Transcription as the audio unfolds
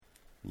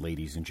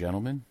Ladies and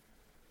gentlemen,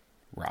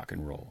 rock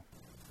and roll.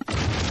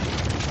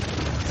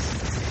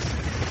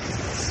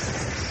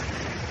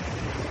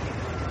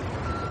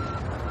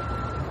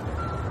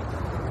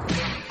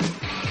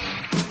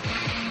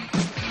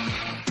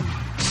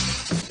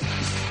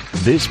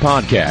 This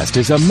podcast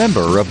is a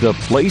member of the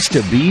Place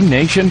to Be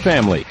Nation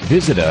family.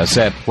 Visit us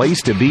at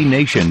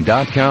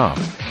placetobenation.com,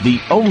 the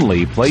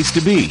only place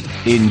to be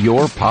in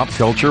your pop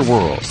culture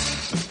world.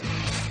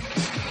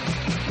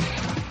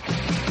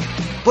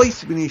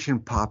 Place to Be Nation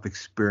Pop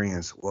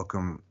Experience.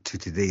 Welcome to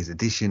today's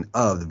edition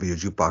of the Video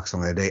Jukebox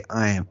Song of the Day.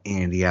 I am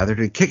Andy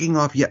Atherton, kicking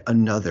off yet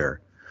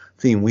another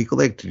theme week. We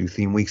like to do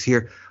theme weeks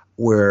here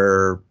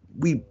where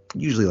we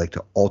usually like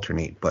to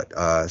alternate, but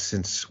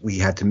since we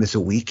had to miss a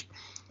week,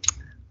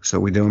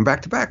 so we're doing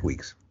back-to-back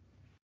weeks.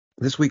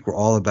 This week we're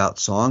all about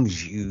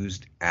songs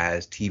used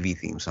as TV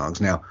theme songs.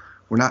 Now,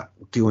 we're not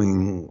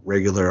doing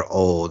regular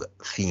old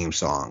theme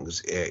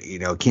songs.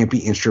 It can't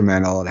be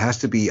instrumental. It has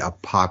to be a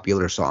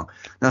popular song.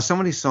 Now, some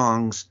of these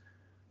songs,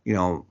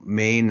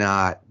 may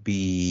not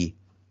be,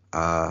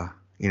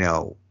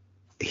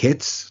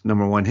 hits,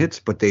 number one hits,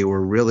 but they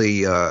were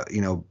really,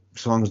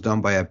 songs done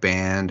by a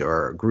band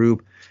or a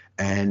group,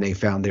 and they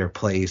found their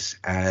place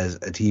as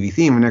a TV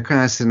theme, and they're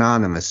kind of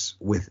synonymous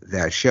with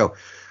that show.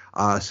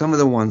 Some of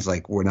the ones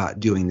like we're not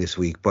doing this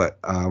week, but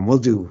we'll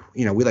do.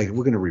 We're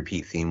going to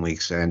repeat theme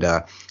weeks, and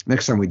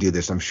next time we do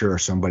this, I'm sure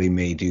somebody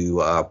may do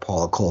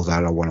Paula Cole's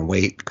 "I Don't Want to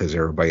Wait" because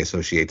everybody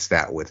associates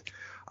that with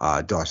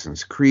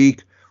Dawson's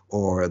Creek,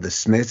 or the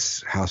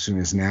Smiths' "How Soon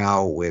Is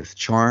Now" with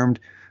 "Charmed."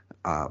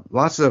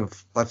 Lots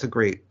of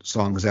great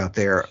songs out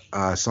there.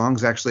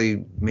 Songs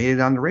actually made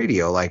it on the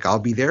radio, like "I'll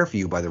Be There for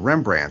You" by the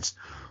Rembrandts,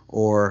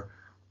 or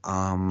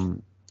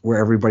 "Where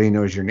Everybody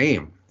Knows Your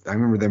Name." I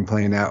remember them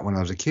playing that when I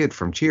was a kid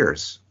from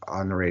Cheers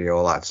on the radio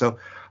a lot. So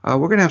we're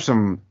going to have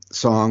some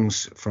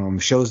songs from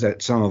shows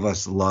that some of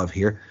us love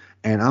here.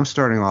 And I'm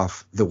starting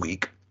off the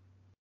week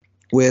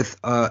with,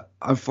 I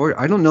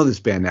don't know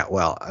this band that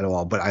well at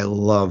all, but I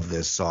love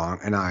this song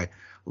and I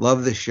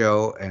love the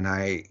show, and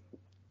I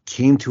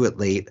came to it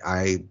late.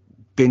 I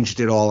binged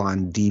it all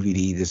on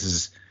DVD. This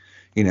is,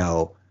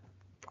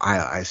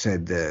 I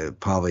said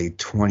probably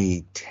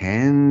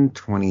 2010,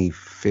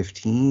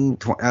 2015,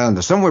 I don't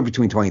know, somewhere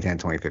between 2010 and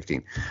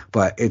 2015.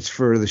 But it's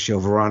for the show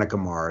Veronica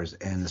Mars,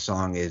 and the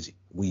song is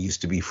 "We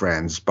Used to Be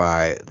Friends"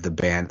 by the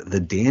band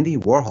The Dandy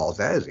Warhols.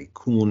 That is a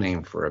cool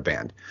name for a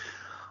band.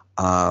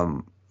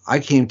 I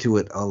came to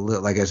it a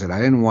little, like I said,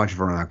 I didn't watch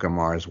Veronica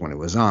Mars when it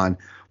was on,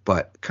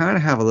 but kind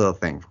of have a little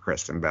thing for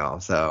Kristen Bell.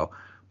 So,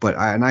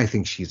 I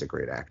think she's a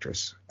great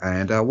actress.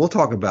 And we'll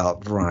talk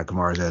about Veronica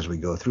Mars as we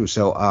go through.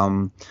 So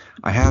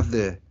I have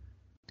the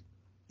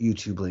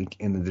YouTube link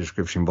in the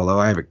description below.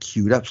 I have it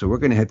queued up. So we're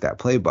going to hit that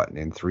play button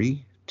in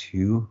 3,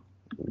 2,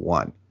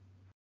 1.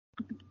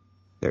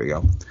 There we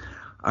go.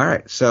 All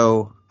right.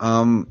 So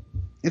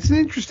it's an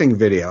interesting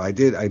video. I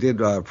did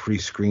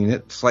pre-screen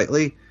it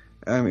slightly.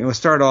 It will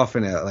start off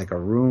in a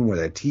room with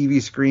a TV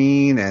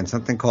screen and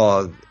something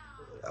called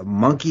a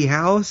monkey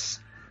house.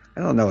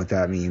 I don't know what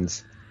that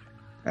means.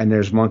 And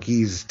there's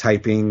monkeys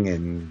typing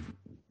and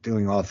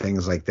doing all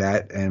things like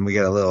that. And we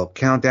get a little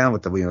countdown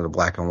with the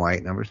black and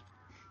white numbers.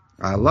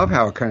 I love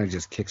how it kind of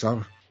just kicks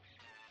off.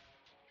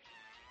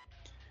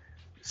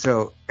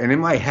 So, and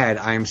in my head,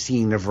 I'm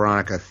seeing the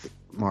Veronica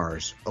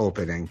Mars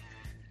opening.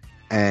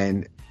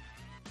 And,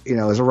 it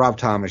was a Rob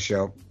Thomas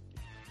show.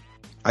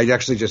 I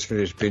actually just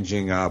finished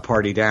binging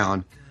Party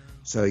Down.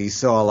 So you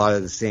saw a lot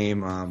of the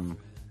same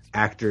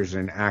actors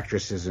and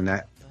actresses in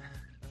that.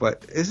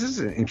 But this is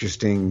an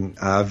interesting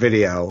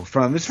video.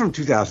 It's from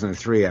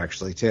 2003,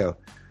 actually, too.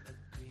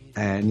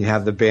 And you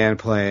have the band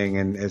playing,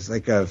 and it's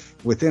like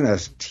within a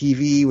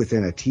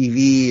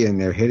TV,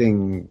 and they're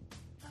hitting.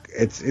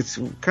 It's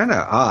kind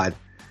of odd.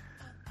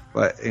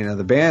 But,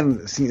 the band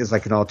is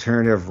like an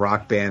alternative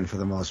rock band for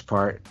the most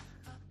part.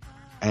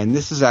 And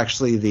this is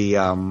actually the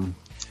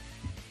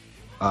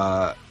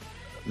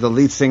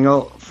lead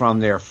single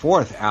from their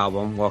fourth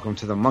album, Welcome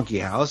to the Monkey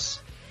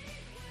House.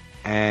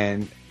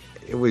 And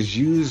it was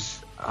used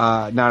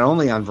not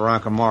only on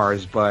Veronica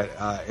Mars, but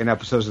in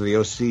episodes of the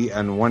OC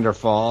and Wonder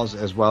Falls,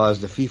 as well as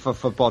the FIFA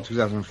Football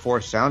 2004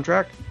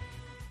 soundtrack.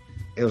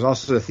 It was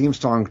also the theme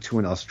song to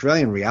an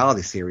Australian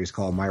reality series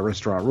called My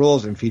Restaurant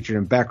Rules, and featured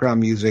in background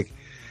music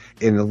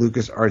in the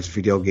LucasArts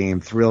video game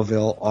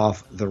Thrillville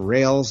Off the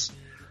Rails.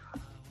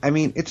 I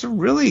mean, it's a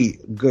really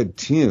good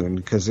tune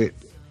because it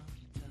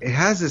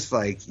has this,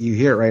 you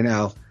hear it right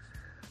now.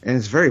 And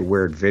it's a very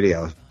weird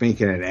video,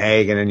 making an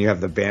egg, and then you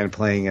have the band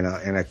playing in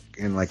a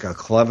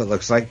club. It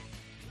looks like,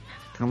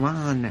 come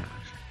on now,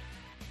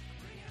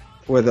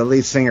 where the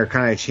lead singer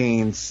kind of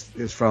changes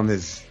is from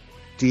his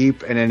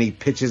deep, and then he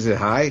pitches it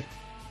high.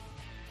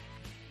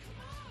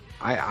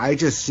 I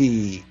just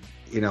see,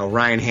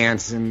 Ryan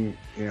Hansen,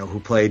 who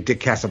played Dick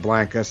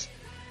Casablancas,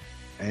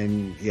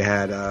 and you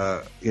had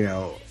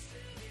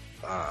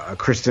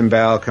Kristen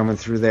Bell coming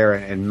through there,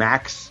 and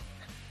Max,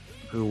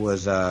 who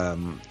was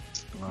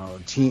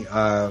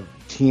Tina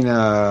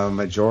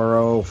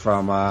Majoro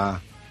from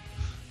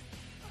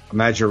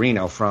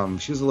Majorino from,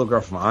 she was a little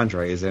girl from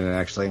Andre, isn't it,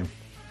 actually?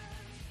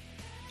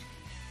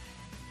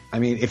 I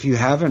mean, if you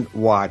haven't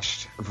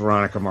watched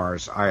Veronica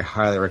Mars, I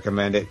highly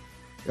recommend it.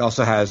 It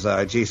also has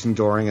Jason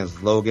Doring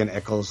as Logan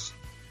Eccles,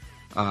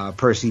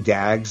 Percy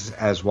Daggs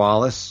as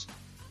Wallace,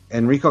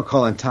 Enrico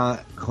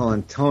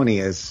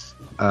Colantoni as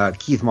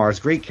Keith Mars,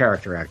 great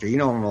character actor. You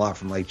know him a lot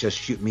from like Just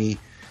Shoot Me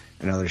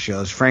and other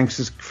shows.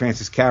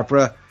 Francis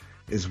Capra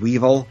is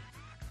Weevil,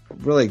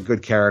 really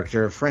good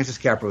character. Francis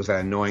Capra was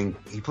that annoying.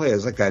 He played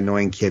as like that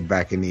annoying kid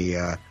back in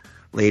the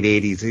late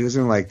 '80s. He was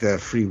in like the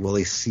Free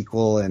Willy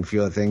sequel and a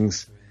few other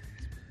things.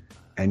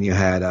 And you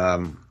had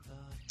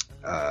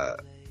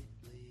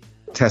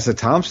Tessa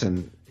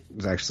Thompson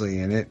was actually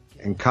in it,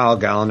 and Kyle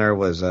Gallner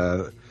was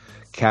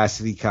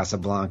Cassidy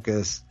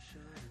Casablancas.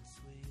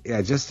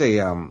 Yeah, just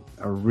a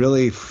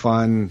really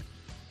fun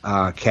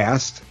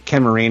cast.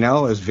 Ken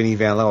Marino as Vinny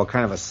Van Lowe,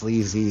 kind of a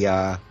sleazy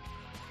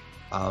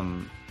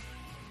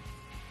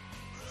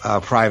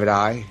private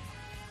eye.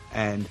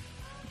 And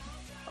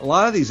a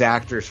lot of these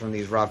actors from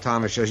these Rob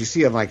Thomas shows, you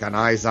see them like on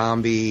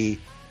iZombie,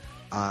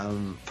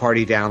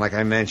 Party Down, like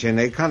I mentioned,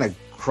 they kind of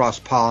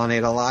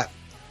cross-pollinate a lot.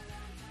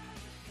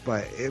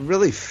 But it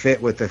really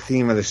fit with the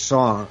theme of the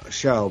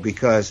show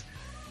because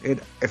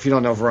if you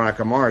don't know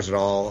Veronica Mars at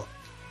all,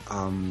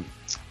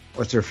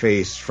 what's her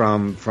face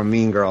from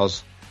Mean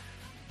Girls,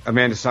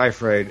 Amanda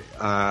Seyfried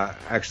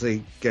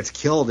actually gets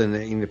killed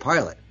in the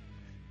pilot,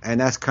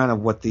 and that's kind of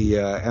what the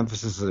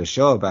emphasis of the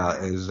show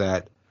about is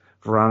that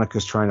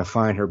Veronica's trying to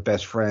find her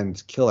best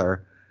friend's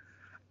killer,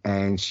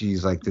 and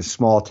she's like this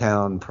small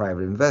town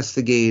private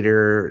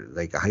investigator,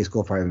 like a high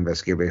school private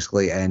investigator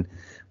basically, and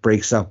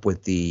breaks up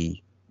with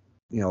the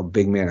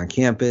big man on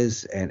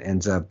campus and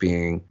ends up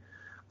being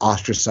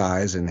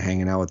ostracized and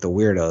hanging out with the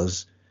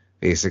weirdos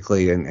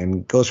basically,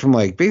 and goes from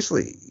like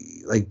basically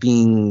like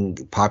being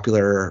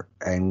popular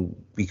and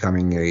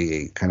becoming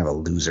a kind of a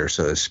loser,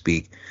 so to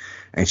speak.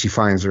 And she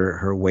finds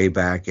her way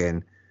back,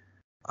 and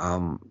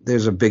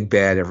there's a big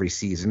bad every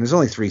season. There's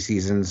only 3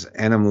 seasons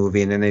and a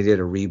movie, and then they did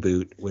a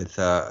reboot with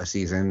a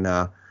season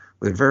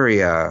with a very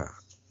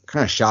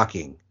kind of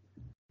shocking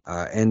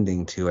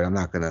ending to it. I'm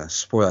not going to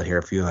spoil it here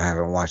if you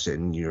haven't watched it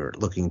and you're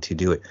looking to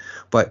do it.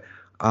 But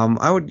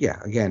I would,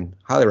 again,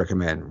 highly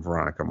recommend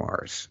Veronica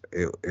Mars.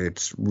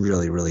 It's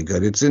really, really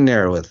good. It's in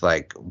there with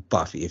like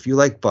Buffy. If you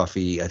like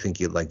Buffy, I think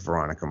you'd like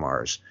Veronica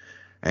Mars.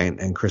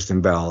 And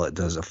Kristen Bell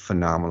does a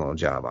phenomenal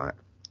job on it.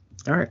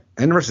 All right.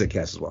 And the rest of the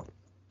cast as well.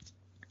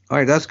 All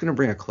right. That's going to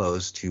bring a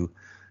close to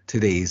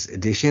today's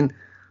edition.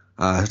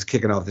 It's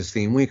kicking off this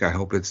theme week. I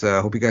hope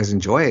hope you guys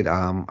enjoy it.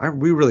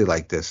 We really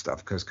like this stuff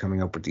because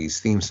coming up with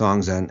these theme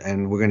songs,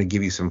 and we're going to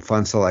give you some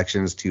fun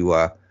selections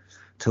to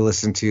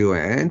listen to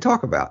and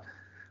talk about.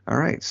 All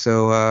right.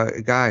 So,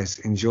 guys,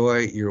 enjoy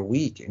your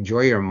week.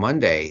 Enjoy your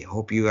Monday.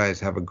 Hope you guys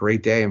have a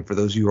great day. And for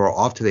those of you who are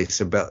off today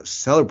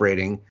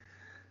celebrating,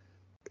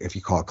 if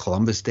you call it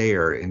Columbus Day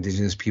or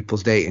Indigenous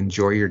Peoples Day,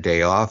 enjoy your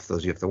day off. Those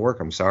of you who have to work,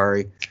 I'm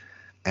sorry.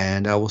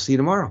 And we'll see you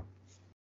tomorrow.